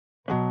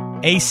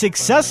A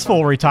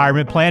successful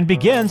retirement plan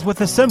begins with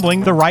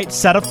assembling the right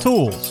set of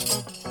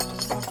tools.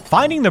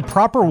 Finding the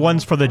proper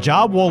ones for the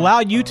job will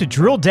allow you to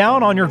drill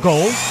down on your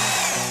goals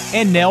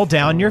and nail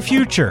down your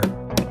future.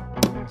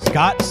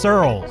 Scott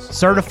Searles,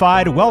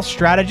 certified wealth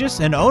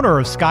strategist and owner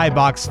of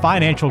Skybox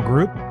Financial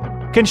Group,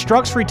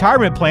 constructs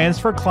retirement plans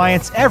for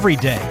clients every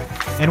day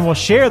and will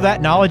share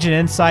that knowledge and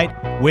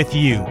insight with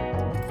you.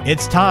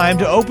 It's time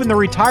to open the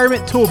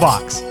retirement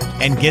toolbox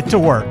and get to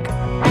work.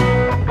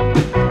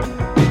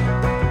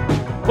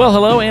 Well,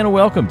 hello and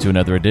welcome to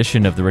another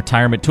edition of the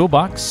Retirement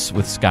Toolbox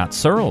with Scott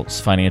Searles,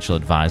 financial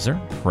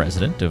advisor,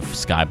 president of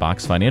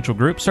Skybox Financial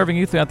Group, serving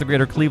you throughout the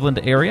greater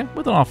Cleveland area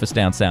with an office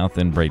down south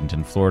in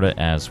Bradenton, Florida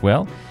as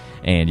well.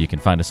 And you can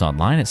find us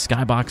online at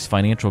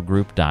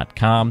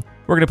skyboxfinancialgroup.com.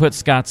 We're going to put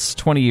Scott's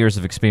 20 years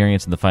of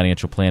experience in the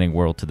financial planning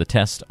world to the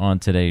test on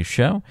today's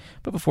show.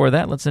 But before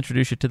that, let's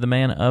introduce you to the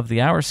man of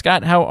the hour.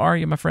 Scott, how are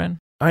you, my friend?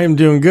 I am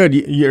doing good.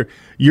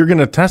 You're going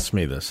to test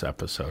me this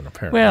episode,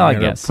 apparently. Well, I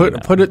guess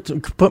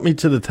put me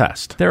to the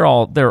test. They're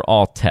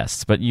all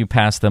tests, but you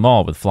pass them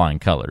all with flying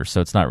colors, so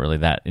it's not really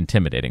that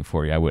intimidating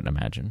for you, I wouldn't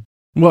imagine.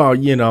 Well,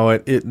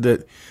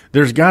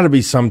 there's got to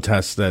be some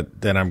tests that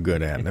I'm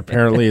good at. And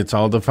apparently, it's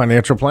all the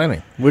financial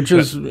planning, which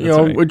is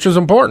right. Which is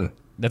important.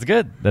 That's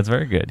good. That's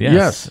very good.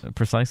 Yes.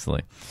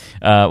 Precisely.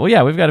 We've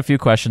got a few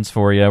questions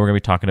for you. We're going to be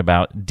talking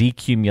about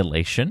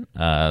decumulation.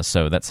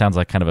 So that sounds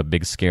like kind of a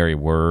big, scary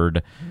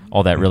word.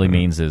 All that really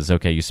means is,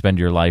 okay, you spend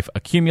your life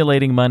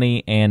accumulating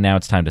money, and now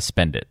it's time to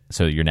spend it.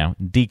 So you're now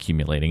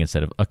decumulating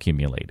instead of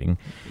accumulating.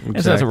 Exactly.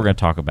 And so that's what we're going to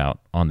talk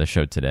about on the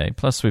show today.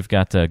 Plus, we've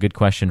got a good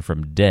question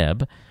from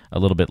Deb a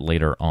little bit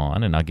later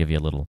on, and I'll give you a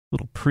little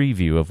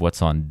preview of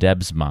what's on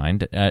Deb's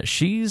mind.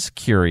 She's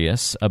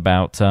curious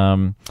about,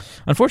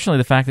 unfortunately,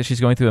 the fact that she's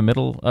going through the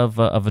middle of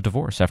a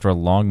divorce after a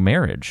long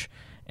marriage,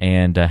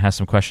 and has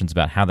some questions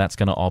about how that's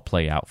going to all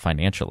play out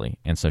financially.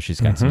 And so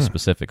she's got some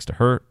specifics to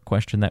her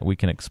question that we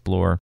can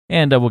explore,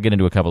 and we'll get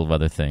into a couple of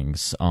other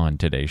things on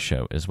today's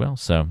show as well.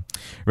 So,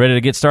 ready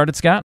to get started,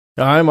 Scott?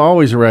 I'm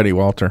always ready,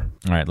 Walter.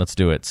 All right, let's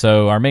do it.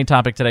 So our main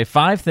topic today,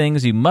 5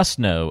 things you must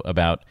know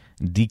about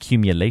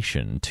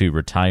decumulation to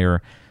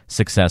retire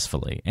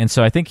successfully. And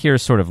so I think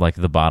here's sort of like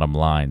the bottom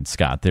line,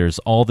 Scott. There's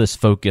all this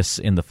focus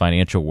in the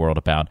financial world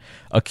about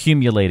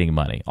accumulating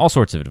money, all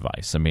sorts of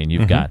advice. I mean,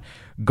 you've got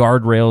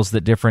guardrails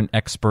that different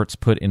experts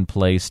put in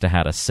place to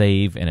how to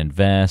save and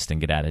invest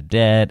and get out of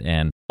debt,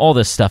 and all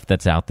this stuff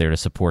that's out there to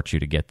support you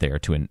to get there,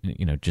 to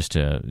just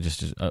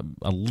a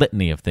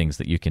litany of things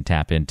that you can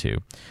tap into,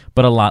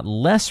 but a lot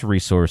less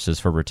resources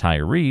for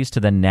retirees to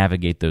then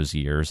navigate those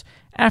years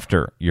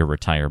after your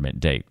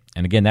retirement date.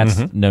 And again,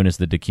 that's known as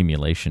the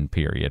decumulation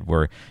period,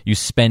 where you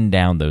spend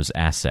down those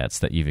assets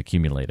that you've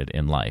accumulated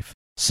in life.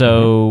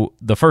 So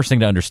the first thing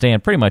to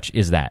understand pretty much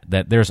is that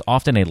there's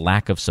often a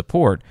lack of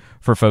support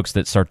for folks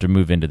that start to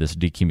move into this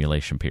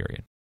decumulation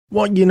period.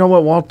 Well, you know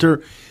what,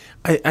 Walter?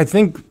 I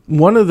think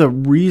one of the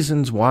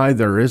reasons why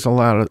there is a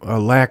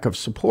lack of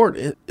support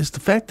is the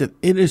fact that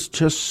it is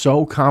just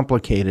so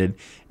complicated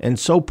and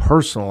so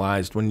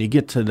personalized when you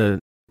get to the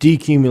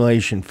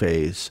decumulation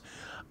phase.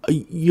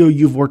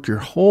 You've worked your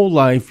whole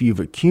life, you've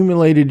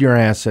accumulated your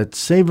assets,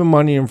 saving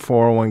money in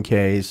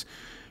 401ks,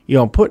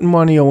 putting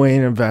money away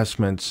in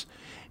investments,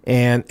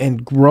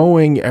 and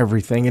growing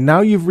everything. And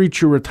now you've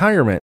reached your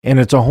retirement, and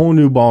it's a whole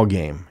new ball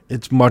game.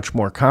 It's much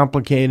more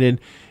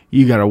complicated.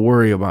 You got to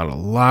worry about a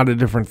lot of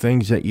different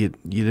things that you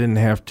didn't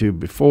have to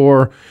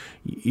before,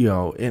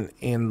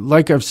 and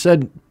like I've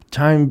said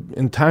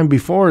time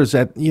before, is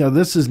that,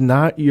 this is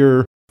not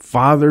your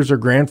father's or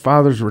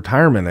grandfather's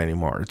retirement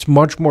anymore. It's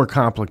much more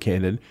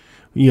complicated.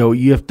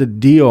 You have to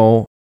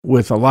deal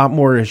with a lot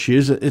more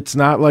issues. It's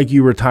not like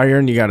you retire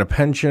and you got a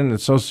pension and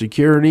Social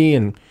Security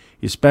and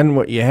you spend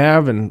what you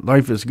have and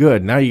life is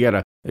good. Now you got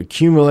to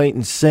accumulate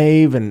and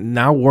save, and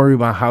now worry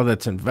about how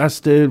that's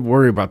invested,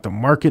 worry about the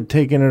market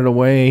taking it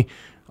away,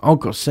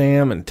 Uncle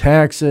Sam and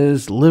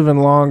taxes, living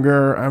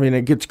longer. I mean,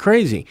 it gets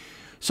crazy.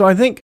 So I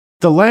think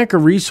the lack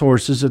of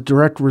resources is a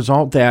direct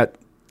result that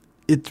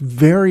it's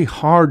very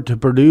hard to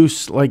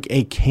produce like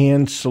a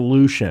canned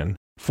solution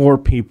for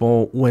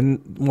people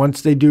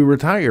once they do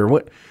retire.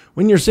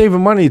 When you're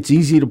saving money, it's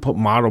easy to put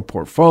model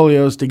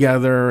portfolios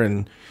together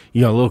and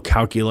little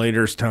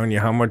calculators telling you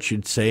how much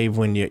you'd save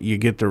when you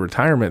get to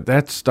retirement.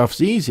 That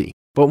stuff's easy.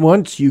 But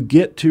once you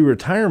get to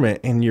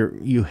retirement and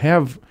you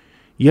have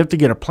to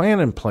get a plan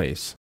in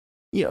place,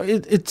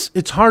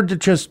 it's hard to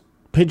just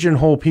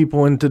pigeonhole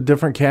people into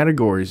different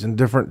categories and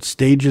different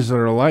stages of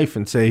their life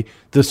and say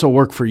this will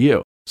work for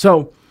you.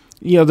 So,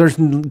 there's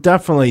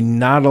definitely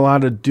not a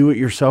lot of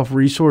do-it-yourself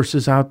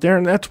resources out there,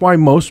 and that's why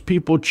most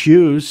people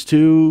choose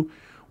to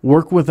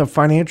work with a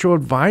financial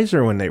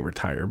advisor when they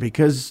retire,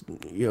 because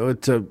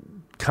it's a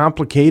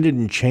complicated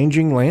and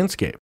changing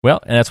landscape.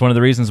 Well, and that's one of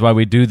the reasons why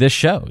we do this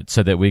show,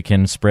 so that we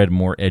can spread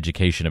more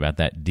education about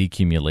that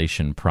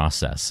decumulation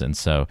process. And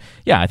so,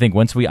 I think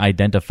once we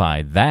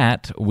identify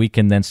that, we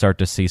can then start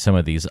to see some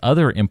of these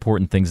other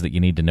important things that you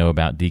need to know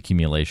about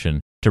decumulation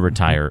to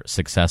retire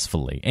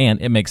successfully.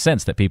 And it makes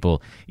sense that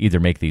people either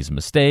make these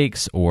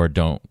mistakes or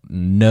don't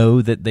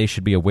know that they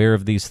should be aware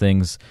of these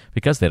things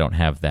because they don't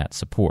have that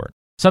support.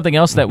 Something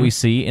else that we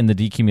see in the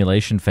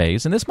decumulation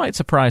phase, and this might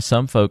surprise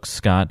some folks,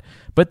 Scott,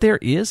 but there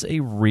is a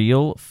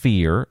real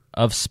fear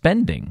of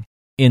spending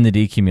in the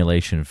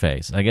decumulation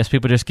phase. I guess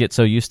people just get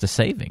so used to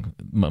saving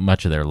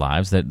much of their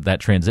lives that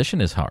transition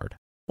is hard.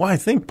 Well, I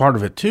think part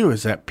of it, too,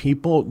 is that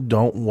people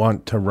don't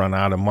want to run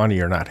out of money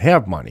or not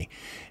have money.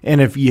 And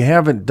if you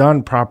haven't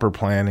done proper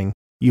planning,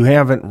 you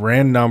haven't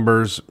ran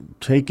numbers,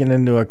 taken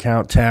into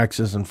account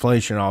taxes,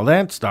 inflation, all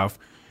that stuff,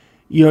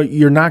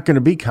 you're not going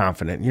to be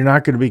confident. You're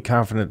not going to be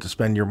confident to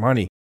spend your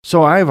money.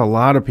 So I have a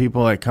lot of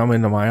people that come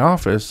into my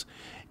office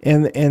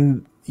and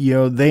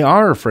they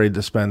are afraid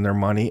to spend their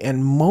money.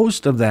 And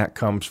most of that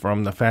comes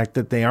from the fact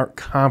that they aren't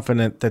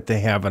confident that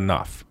they have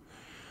enough.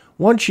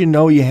 Once you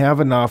know you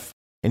have enough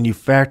and you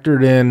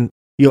factored in,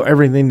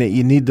 everything that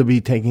you need to be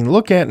taking a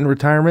look at in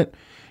retirement,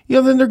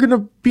 then they're going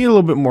to be a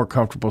little bit more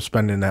comfortable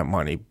spending that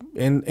money.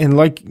 And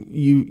like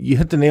you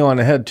hit the nail on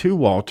the head too,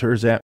 Walter,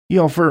 is that,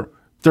 for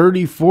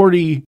 30,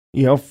 40,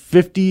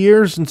 50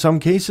 years in some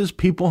cases,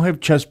 people have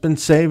just been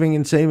saving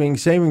and saving and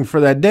saving for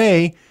that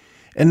day.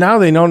 And now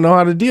they don't know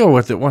how to deal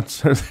with it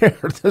once they're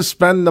there to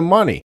spend the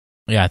money.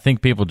 Yeah, I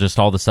think people just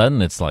all of a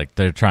sudden, it's like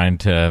they're trying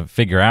to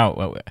figure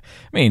out,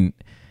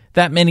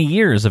 that many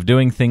years of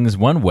doing things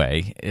one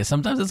way,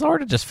 sometimes it's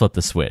hard to just flip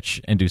the switch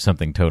and do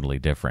something totally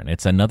different.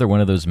 It's another one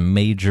of those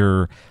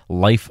major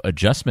life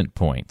adjustment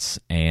points.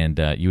 And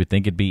you would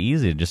think it'd be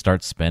easy to just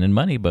start spending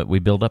money, but we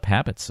build up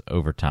habits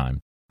over time.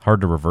 Hard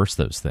to reverse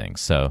those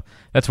things. So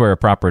that's where a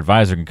proper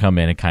advisor can come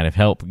in and kind of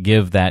help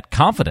give that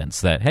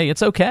confidence that, hey,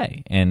 it's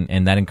okay,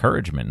 and that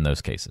encouragement in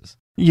those cases.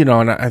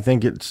 And I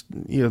think it's,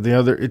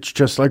 it's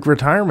just like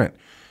retirement.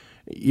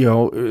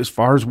 As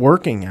far as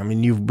working,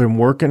 you've been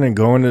working and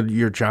going to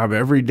your job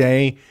every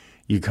day.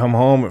 You come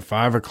home at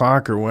 5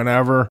 o'clock or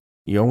whenever,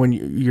 when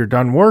you're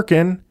done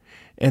working,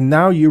 and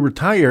now you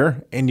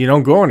retire and you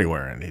don't go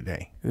anywhere any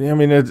day.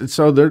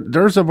 So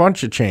there's a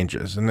bunch of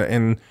changes, and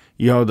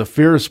the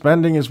fear of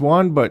spending is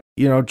one, but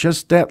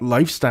just that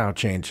lifestyle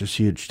change is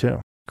huge too.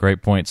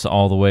 Great points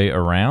all the way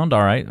around.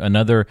 All right,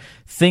 another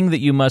thing that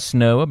you must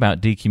know about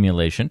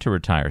decumulation to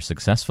retire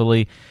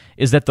successfully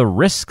is that the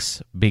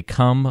risks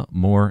become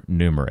more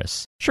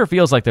numerous. Sure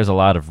feels like there's a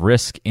lot of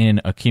risk in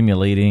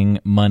accumulating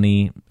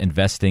money,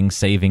 investing,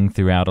 saving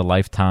throughout a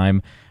lifetime.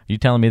 Are you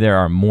telling me there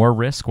are more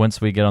risks once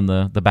we get on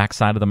the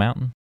backside of the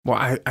mountain? Well,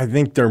 I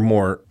think they're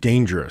more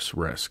dangerous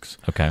risks.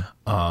 Okay.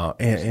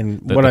 And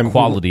the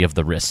quality of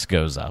the risk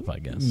goes up, I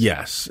guess.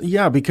 Yes.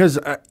 Yeah, because,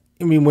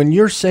 when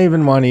you're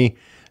saving money,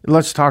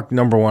 let's talk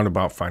number one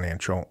about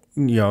financial,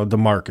 the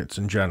markets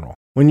in general.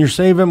 When you're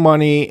saving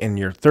money and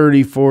you're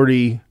 30,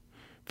 40,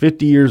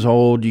 50 years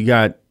old, you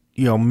got,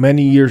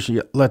 many years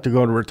left to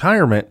go to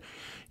retirement,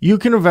 you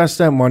can invest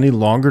that money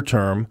longer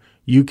term.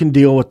 You can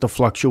deal with the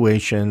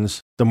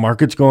fluctuations, the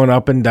market's going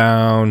up and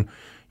down,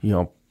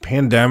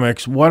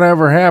 pandemics,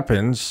 whatever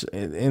happens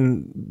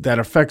and that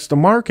affects the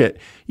market,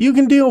 you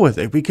can deal with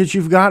it because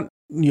you've got,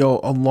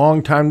 a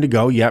long time to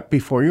go yet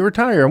before you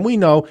retire. And we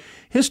know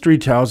history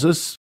tells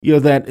us,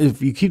 that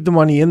if you keep the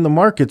money in the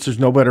markets, there's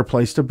no better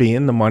place to be,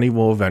 and the money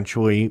will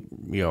eventually,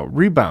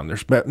 rebound.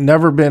 There's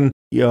never been,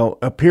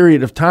 a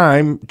period of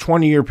time,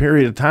 20-year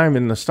period of time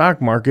in the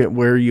stock market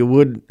where you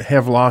would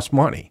have lost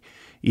money,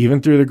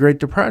 even through the Great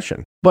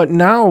Depression. But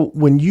now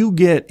when you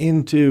get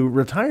into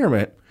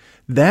retirement,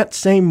 that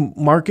same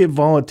market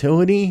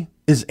volatility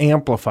is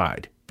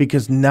amplified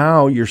because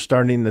now you're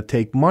starting to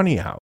take money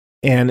out.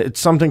 And it's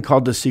something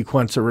called the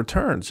sequence of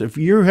returns. If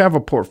you have a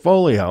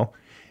portfolio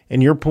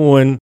and you're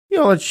pulling,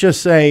 let's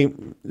just say,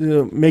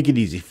 make it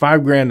easy,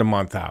 $5,000 a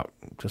month out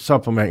to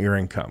supplement your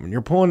income. And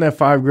you're pulling that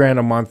 $5,000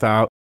 a month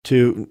out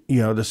to,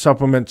 to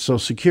supplement Social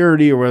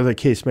Security or whatever the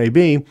case may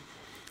be.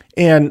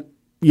 And,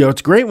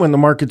 it's great when the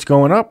market's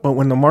going up, but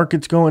when the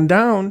market's going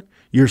down,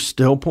 you're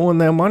still pulling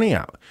that money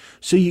out.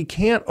 So you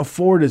can't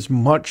afford as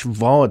much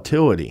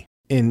volatility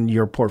in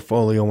your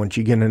portfolio once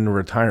you get into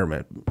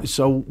retirement.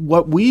 So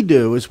what we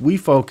do is we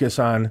focus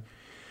on,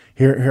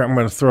 here I'm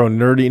going to throw a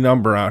nerdy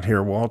number out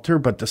here, Walter,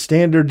 but the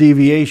standard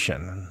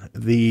deviation.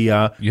 You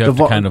have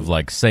to kind of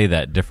like say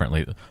that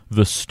differently.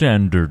 The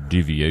standard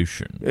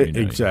deviation.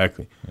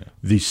 Exactly. Yeah.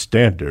 The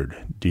standard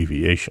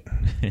deviation.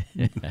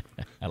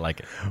 I like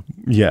it.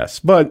 Yes,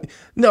 but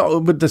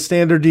the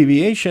standard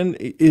deviation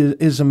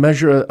is a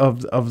measure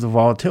of the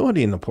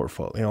volatility in the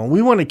portfolio. And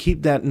we want to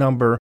keep that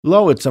number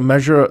low. It's a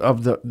measure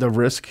of the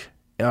risk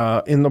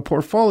in the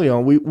portfolio.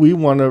 We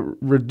want to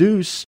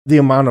reduce the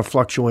amount of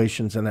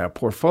fluctuations in that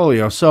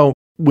portfolio. So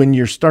when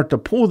you start to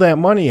pull that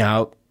money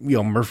out,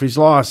 Murphy's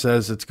Law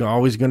says it's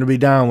always going to be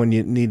down when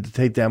you need to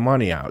take that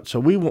money out. So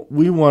we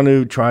want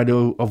to try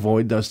to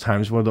avoid those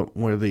times where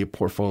the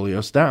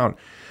portfolio's down.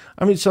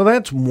 So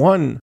that's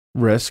one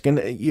risk. And,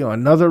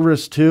 another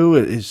risk too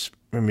is,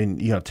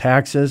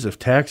 taxes. If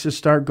taxes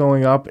start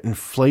going up,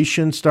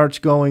 inflation starts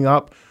going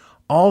up,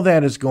 all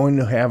that is going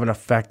to have an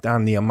effect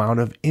on the amount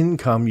of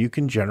income you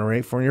can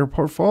generate from your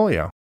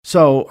portfolio.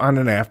 So on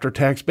an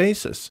after-tax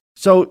basis.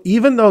 So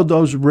even though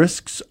those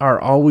risks are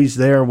always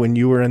there when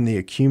you were in the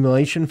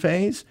accumulation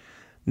phase,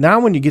 now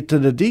when you get to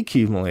the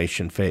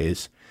decumulation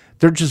phase,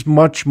 they're just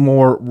much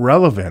more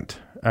relevant,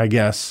 I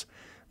guess,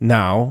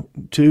 now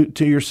to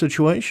your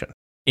situation.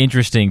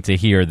 Interesting to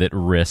hear that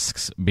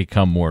risks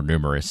become more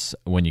numerous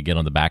when you get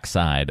on the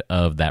backside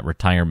of that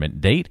retirement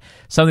date.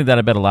 Something that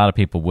I bet a lot of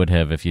people would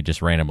have, if you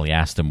just randomly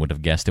asked them, would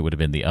have guessed it would have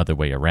been the other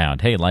way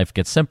around. Hey, life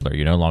gets simpler.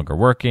 You're no longer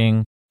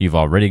working. You've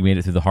already made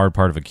it through the hard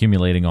part of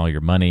accumulating all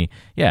your money.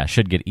 Yeah, it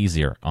should get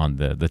easier on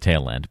the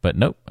tail end. But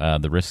nope,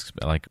 the risks,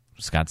 like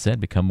Scott said,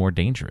 become more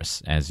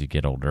dangerous as you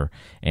get older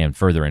and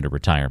further into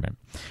retirement.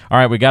 All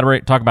right, we got to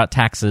talk about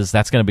taxes.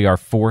 That's going to be our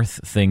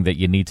fourth thing that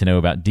you need to know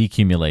about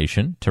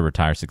decumulation to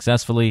retire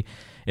successfully,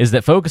 is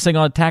that focusing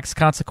on tax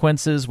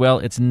consequences, well,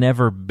 it's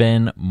never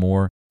been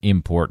more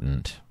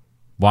important.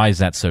 Why is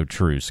that so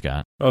true,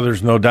 Scott? Oh,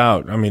 there's no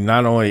doubt. I mean,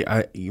 not only,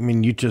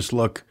 you just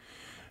look...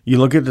 You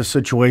look at the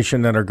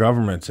situation that our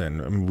government's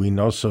in. I mean, we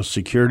know Social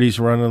Security's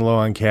running low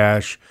on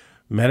cash.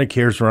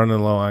 Medicare's running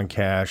low on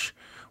cash.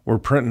 We're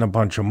printing a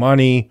bunch of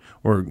money.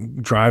 We're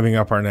driving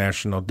up our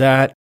national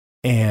debt.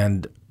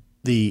 And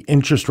the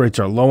interest rates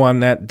are low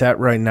on that debt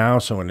right now.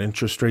 So when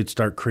interest rates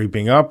start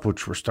creeping up,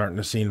 which we're starting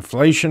to see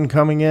inflation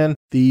coming in,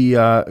 the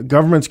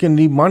government's going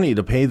to need money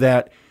to pay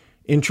that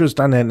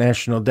interest on that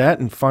national debt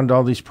and fund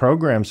all these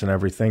programs and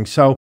everything.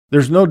 So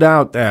there's no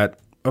doubt that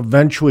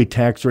eventually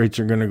tax rates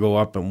are going to go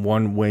up in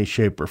one way,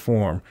 shape, or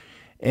form.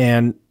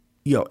 And,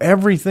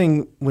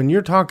 everything, when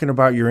you're talking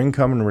about your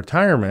income in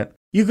retirement,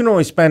 you can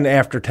only spend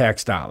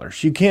after-tax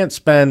dollars. You can't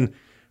spend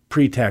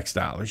pre-tax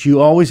dollars. You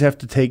always have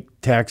to take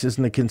taxes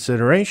into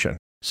consideration.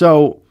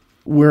 So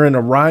we're in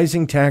a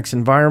rising tax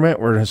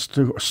environment. We're at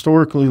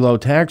historically low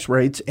tax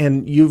rates,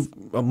 and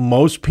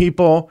most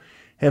people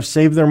have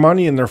saved their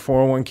money in their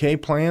 401k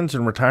plans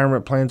and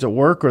retirement plans at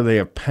work, or they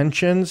have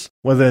pensions,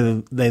 whether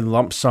they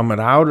lump sum it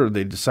out or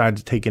they decide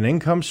to take an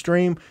income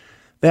stream,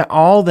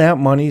 all that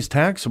money is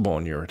taxable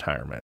in your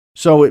retirement.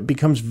 So it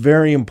becomes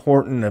very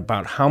important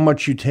about how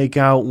much you take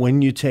out,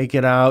 when you take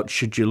it out.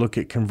 Should you look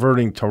at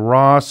converting to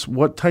Roth?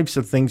 What types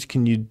of things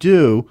can you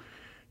do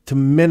to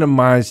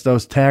minimize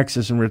those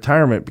taxes in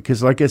retirement?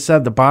 Because like I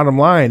said, the bottom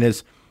line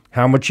is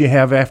how much you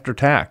have after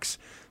tax,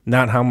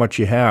 not how much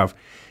you have.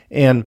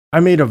 And I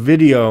made a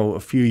video a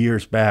few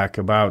years back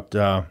about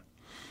that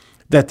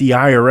the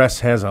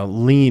IRS has a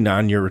lien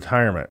on your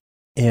retirement.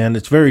 And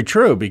it's very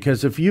true,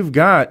 because if you've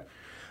got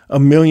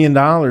 $1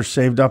 million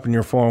saved up in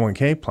your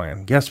 401k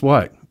plan, guess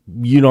what?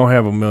 You don't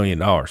have $1 million,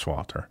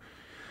 Walter.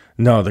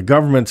 No, the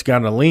government's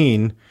got a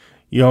lien,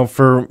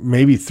 for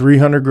maybe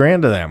 $300,000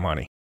 of that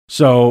money.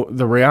 So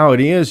the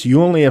reality is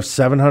you only have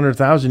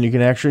 $700,000 you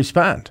can actually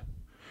spend.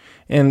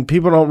 And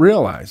people don't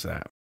realize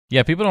that.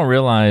 Yeah, people don't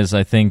realize,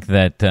 I think,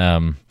 that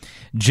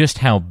just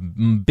how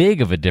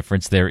big of a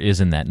difference there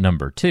is in that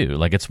number, too.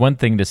 Like, it's one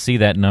thing to see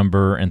that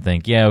number and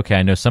think, yeah, okay,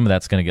 I know some of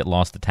that's going to get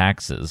lost to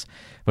taxes.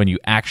 When you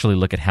actually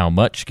look at how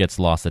much gets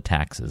lost to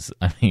taxes,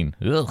 I mean,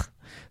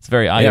 it's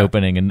very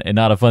eye-opening and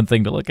not a fun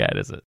thing to look at,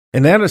 is it?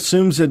 And that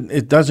assumes that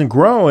it doesn't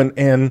grow.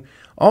 And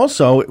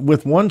also,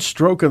 with one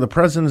stroke of the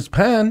president's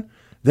pen,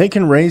 they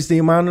can raise the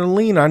amount of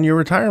lien on your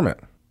retirement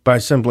by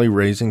simply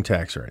raising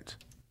tax rates.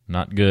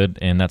 Not good,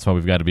 and that's why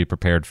we've got to be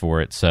prepared for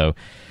it. So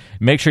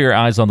make sure your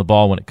eye's on the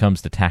ball when it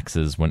comes to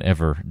taxes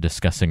whenever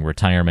discussing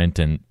retirement,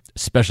 and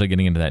especially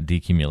getting into that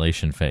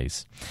decumulation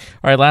phase.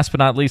 All right, last but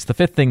not least, the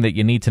fifth thing that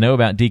you need to know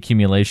about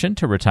decumulation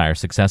to retire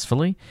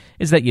successfully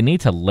is that you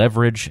need to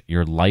leverage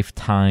your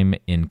lifetime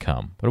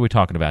income. What are we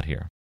talking about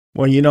here?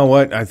 Well, you know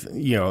what?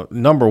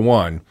 Number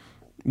one,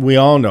 we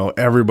all know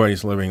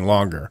everybody's living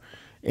longer.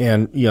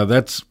 And,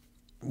 that's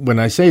when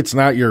I say it's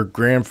not your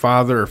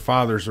grandfather or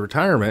father's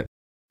retirement,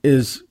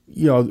 is,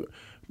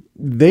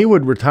 they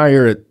would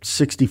retire at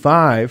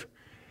 65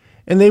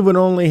 and they would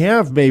only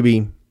have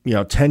maybe,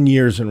 10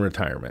 years in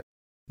retirement.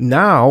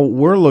 Now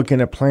we're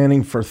looking at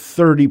planning for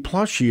 30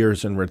 plus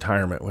years in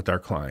retirement with our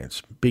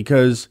clients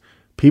because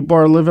people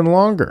are living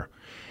longer.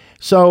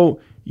 So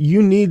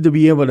you need to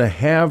be able to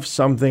have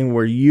something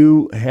where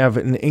you have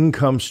an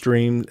income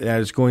stream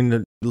that is going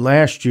to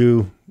last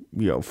you,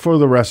 for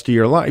the rest of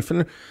your life.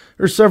 And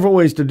there's several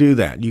ways to do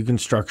that. You can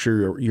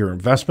structure your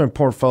investment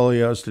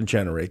portfolios to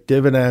generate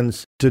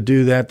dividends. To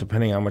do that,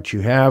 depending on how much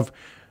you have,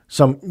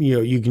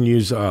 you can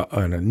use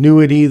an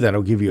annuity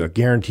that'll give you a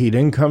guaranteed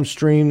income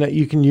stream that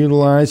you can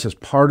utilize as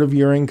part of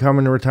your income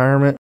in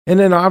retirement. And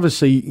then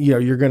obviously,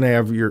 you're going to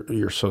have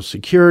your Social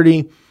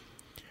Security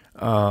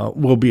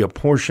will be a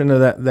portion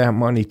of that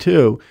money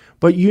too.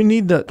 But you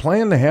need to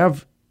plan to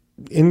have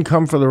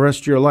income for the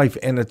rest of your life,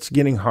 and it's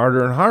getting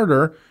harder and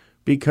harder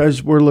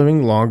because we're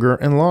living longer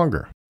and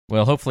longer.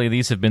 Well, hopefully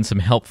these have been some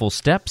helpful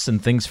steps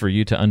and things for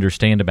you to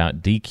understand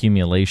about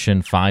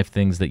decumulation, 5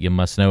 things that you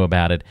must know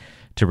about it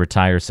to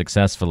retire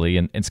successfully.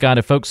 And Scott,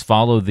 if folks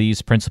follow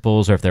these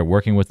principles, or if they're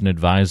working with an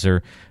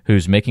advisor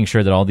who's making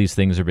sure that all these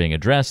things are being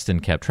addressed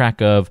and kept track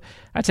of,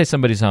 I'd say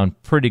somebody's on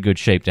pretty good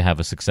shape to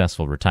have a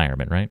successful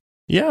retirement, right?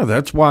 Yeah,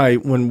 that's why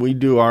when we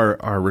do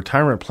our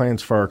retirement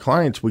plans for our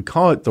clients, we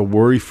call it the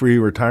worry-free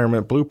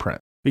retirement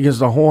blueprint. Because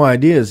the whole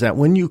idea is that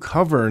when you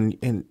cover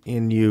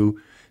and you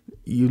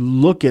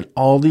look at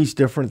all these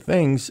different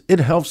things, it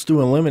helps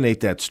to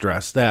eliminate that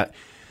stress, that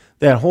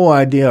whole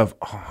idea of,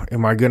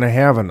 am I going to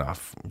have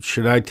enough?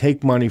 Should I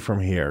take money from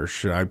here?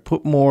 Should I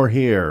put more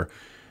here?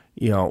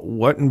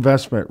 What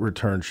investment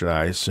return should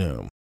I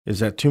assume? Is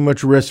that too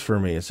much risk for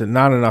me? Is it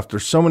not enough?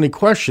 There's so many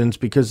questions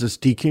because this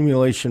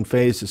decumulation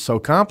phase is so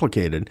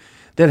complicated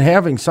that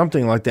having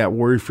something like that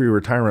worry-free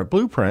retirement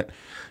blueprint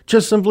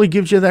just simply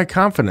gives you that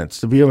confidence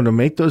to be able to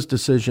make those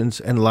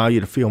decisions and allow you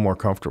to feel more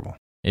comfortable.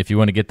 If you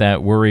want to get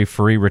that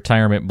worry-free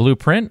retirement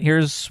blueprint,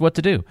 here's what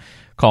to do.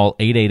 Call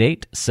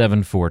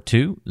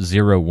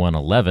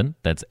 888-742-0111.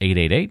 That's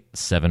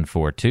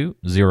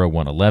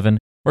 888-742-0111.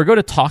 Or go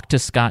to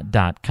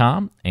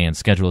talktoscott.com and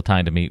schedule a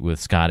time to meet with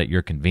Scott at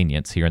your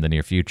convenience here in the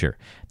near future.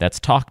 That's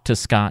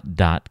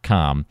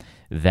talktoscott.com.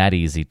 That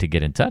easy to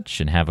get in touch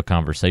and have a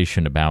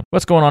conversation about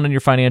what's going on in your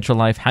financial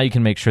life, how you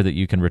can make sure that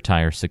you can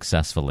retire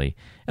successfully.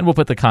 And we'll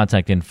put the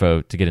contact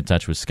info to get in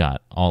touch with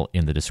Scott all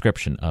in the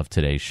description of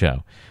today's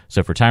show. So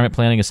if retirement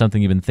planning is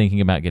something you've been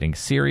thinking about getting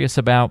serious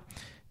about,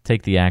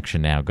 take the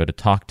action now. Go to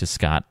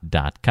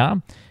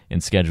talktoscott.com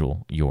and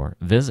schedule your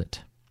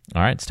visit.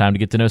 All right, it's time to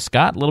get to know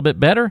Scott a little bit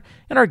better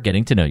in our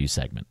Getting to Know You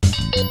segment.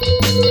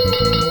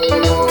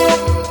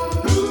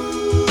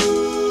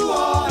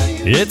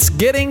 It's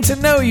Getting to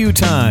Know You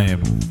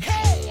time.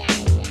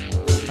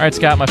 All right,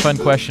 Scott, my fun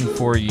question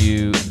for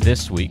you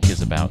this week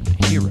is about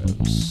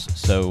heroes.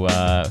 So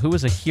who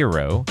was a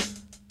hero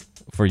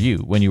for you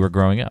when you were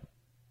growing up?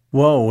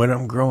 Whoa, when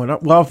I'm growing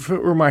up? Well, if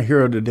it were my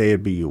hero today,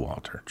 it'd be you,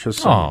 Walter. Just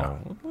so you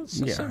know.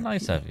 That's so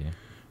nice of you.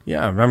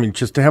 Yeah, I mean,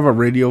 just to have a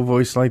radio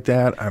voice like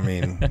that, I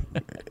mean,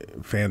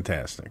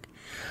 fantastic.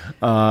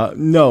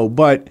 No,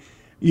 but,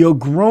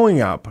 growing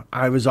up,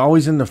 I was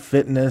always into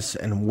fitness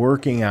and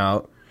working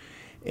out.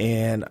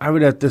 And I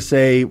would have to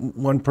say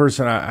one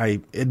person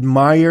I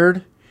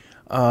admired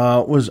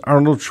was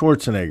Arnold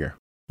Schwarzenegger.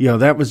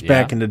 That was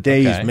back in the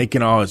day. Okay. He's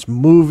making all his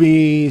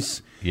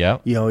movies. Yeah.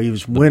 He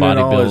was winning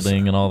all his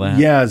bodybuilding and all that.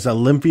 Yeah, his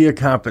Olympia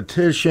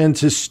competitions,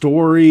 his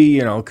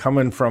story,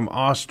 coming from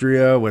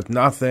Austria with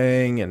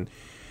nothing. And,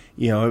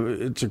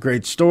 it's a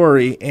great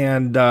story.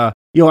 And, I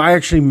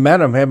actually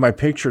met him, had my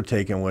picture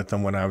taken with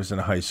him when I was in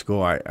high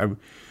school.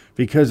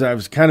 Because I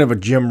was kind of a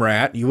gym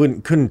rat. You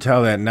couldn't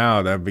tell that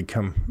now that I've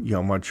become,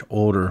 much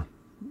older,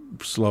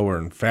 slower,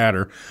 and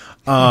fatter.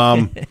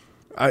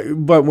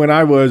 But when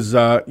I was,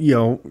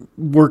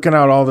 working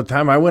out all the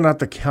time, I went out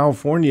to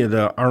California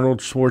to Arnold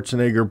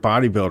Schwarzenegger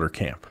bodybuilder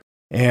camp.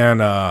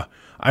 And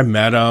I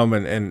met him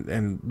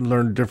and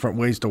learned different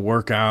ways to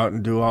work out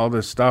and do all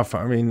this stuff.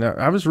 I mean,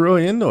 I was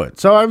really into it.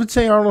 So I would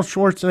say Arnold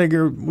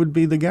Schwarzenegger would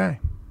be the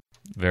guy.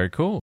 Very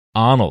cool.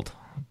 Arnold.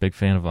 Big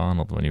fan of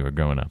Arnold when you were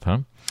growing up, huh?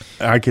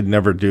 I could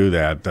never do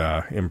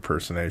that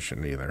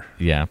impersonation either.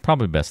 Yeah,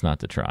 probably best not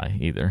to try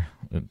either.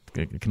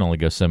 It can only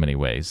go so many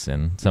ways,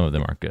 and some of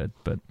them aren't good.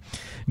 But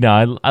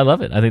no, I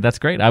love it. I think that's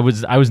great. I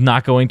was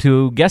not going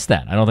to guess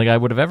that. I don't think I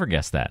would have ever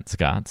guessed that,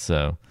 Scott.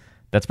 So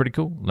that's pretty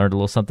cool. Learned a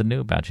little something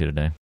new about you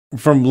today.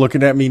 From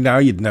looking at me now,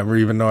 you'd never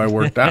even know I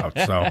worked out.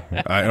 So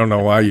I don't know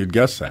why you'd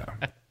guess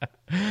that.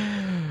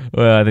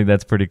 Well, I think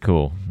that's pretty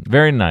cool.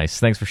 Very nice.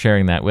 Thanks for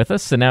sharing that with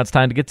us. And now it's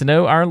time to get to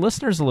know our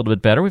listeners a little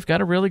bit better. We've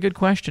got a really good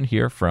question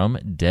here from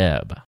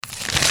Deb.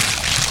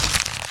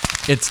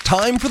 It's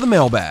time for the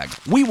mailbag.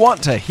 We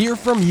want to hear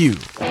from you.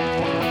 All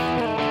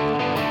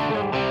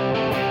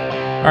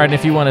right, and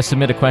if you want to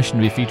submit a question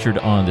to be featured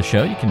on the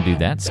show, you can do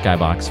that.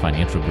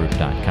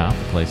 Skyboxfinancialgroup.com,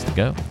 the place to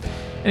go.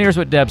 And here's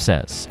what Deb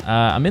says.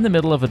 I'm in the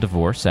middle of a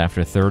divorce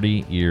after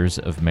 30 years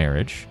of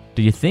marriage.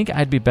 Do you think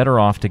I'd be better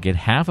off to get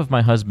half of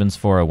my husband's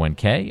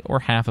 401k or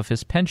half of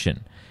his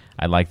pension?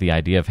 I like the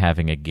idea of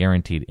having a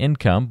guaranteed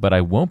income, but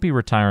I won't be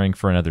retiring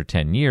for another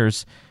 10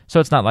 years, so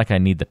it's not like I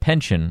need the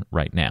pension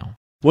right now.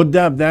 Well,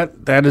 Deb,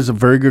 that is a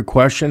very good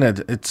question.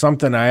 It's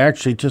something I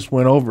actually just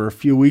went over a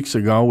few weeks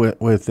ago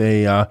with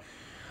a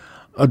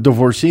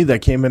divorcee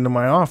that came into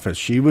my office.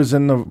 She was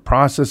in the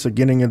process of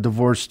getting a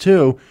divorce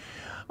too.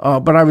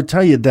 But I would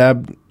tell you,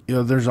 Deb,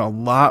 there's a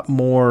lot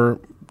more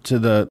to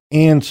the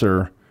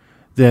answer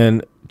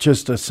than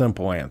just a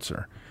simple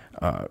answer.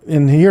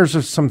 And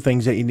here's some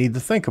things that you need to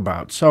think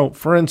about. So,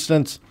 for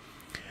instance,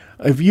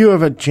 if you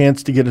have a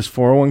chance to get his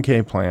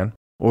 401k plan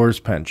or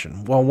his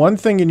pension, well, one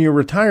thing in your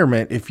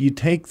retirement, if you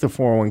take the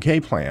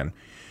 401k plan,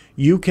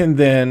 you can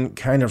then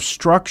kind of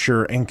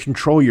structure and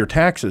control your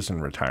taxes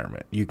in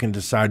retirement. You can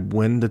decide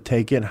when to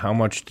take it, how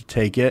much to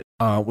take it.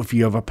 If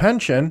you have a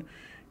pension,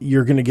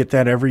 you're going to get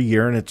that every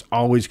year, and it's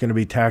always going to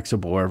be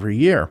taxable every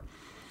year.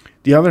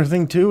 The other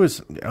thing, too,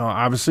 is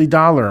obviously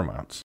dollar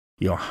amounts.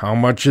 How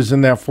much is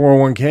in that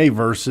 401k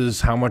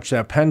versus how much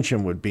that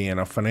pension would be. And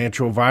a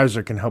financial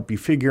advisor can help you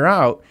figure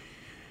out,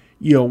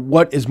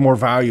 what is more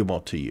valuable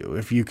to you.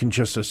 If you can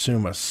just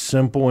assume a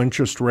simple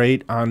interest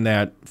rate on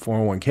that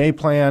 401k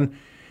plan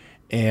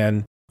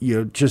and,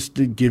 just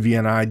to give you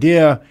an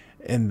idea,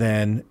 and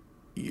then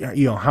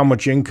how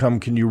much income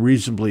can you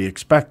reasonably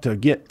expect to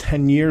get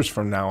 10 years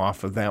from now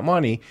off of that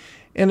money?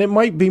 And it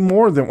might be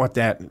more than what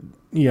that,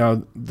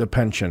 the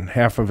pension,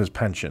 half of his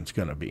pension is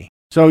going to be.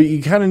 So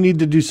you kind of need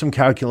to do some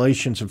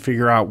calculations and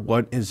figure out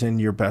what is in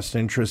your best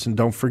interest. And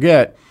don't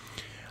forget,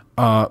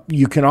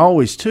 you can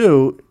always,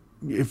 too,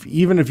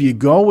 even if you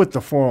go with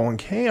the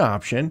 401k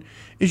option,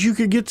 is you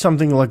could get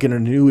something like an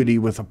annuity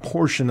with a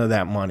portion of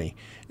that money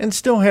and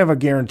still have a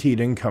guaranteed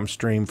income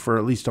stream for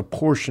at least a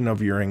portion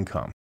of your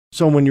income.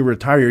 So when you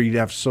retire, you'd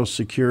have Social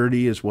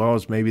Security as well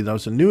as maybe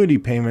those annuity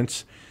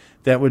payments.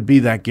 That would be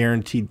that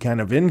guaranteed kind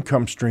of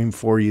income stream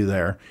for you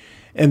there.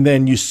 And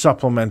then you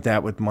supplement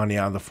that with money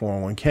out of the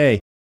 401k.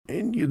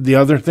 And the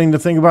other thing to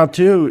think about,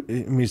 too,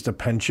 it means the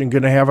pension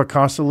going to have a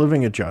cost of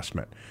living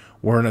adjustment.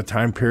 We're in a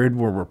time period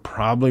where we're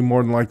probably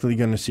more than likely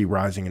going to see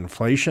rising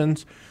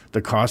inflations.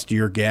 The cost of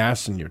your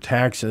gas and your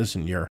taxes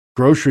and your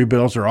grocery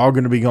bills are all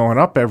going to be going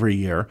up every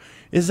year.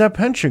 Is that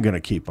pension going to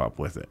keep up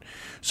with it?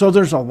 So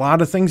there's a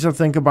lot of things to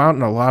think about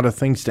and a lot of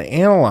things to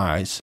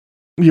analyze.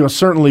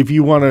 Certainly if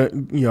you want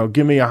to,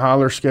 give me a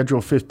holler, schedule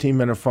a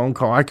 15-minute phone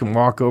call, I can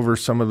walk over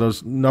some of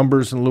those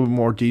numbers in a little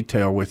more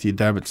detail with you,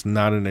 Deb. It's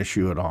not an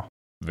issue at all.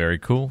 Very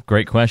cool.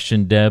 Great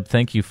question, Deb.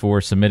 Thank you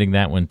for submitting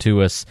that one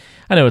to us.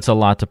 I know it's a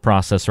lot to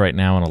process right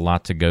now and a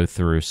lot to go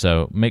through,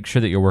 so make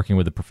sure that you're working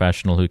with a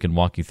professional who can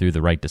walk you through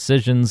the right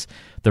decisions,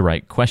 the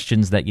right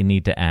questions that you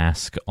need to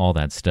ask, all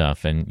that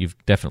stuff. And you've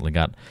definitely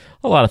got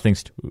a lot of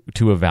things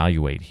to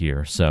evaluate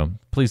here, so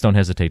please don't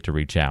hesitate to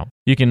reach out.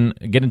 You can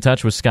get in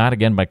touch with Scott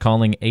again by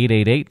calling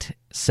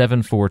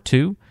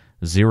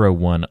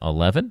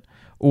 888-742-0111.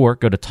 Or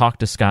go to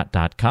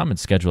talktoscott.com and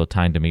schedule a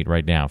time to meet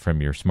right now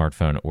from your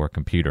smartphone or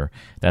computer.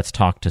 That's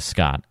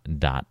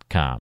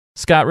talktoscott.com.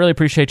 Scott, really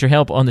appreciate your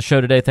help on the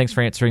show today. Thanks for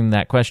answering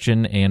that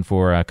question and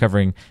for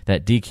covering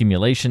that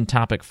decumulation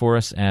topic for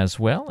us as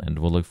well. And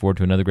we'll look forward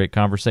to another great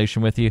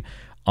conversation with you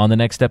on the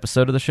next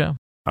episode of the show.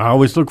 I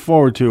always look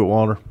forward to it,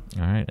 Walter.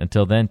 All right.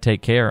 Until then,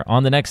 take care.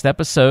 On the next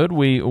episode,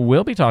 we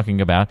will be talking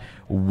about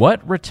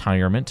what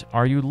retirement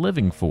are you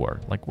living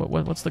for? Like,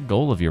 what's the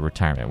goal of your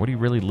retirement? What are you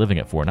really living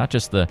it for? Not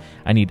just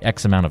I need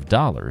X amount of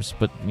dollars,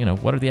 but,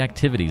 what are the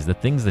activities, the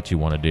things that you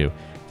want to do?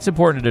 It's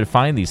important to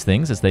define these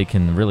things as they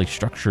can really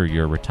structure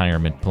your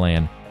retirement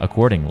plan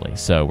accordingly.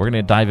 So we're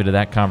going to dive into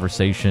that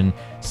conversation.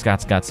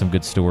 Scott's got some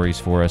good stories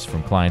for us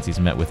from clients he's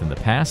met with in the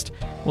past.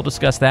 We'll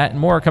discuss that and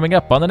more coming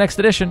up on the next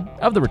edition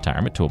of the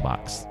Retirement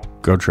Toolbox.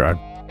 Go Tribe.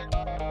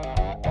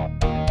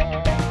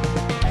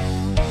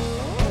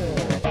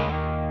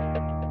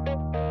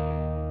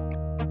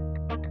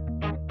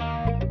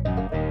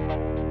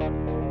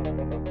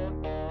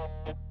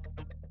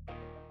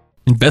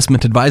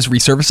 Investment advisory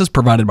services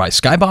provided by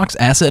Skybox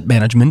Asset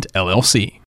Management, LLC.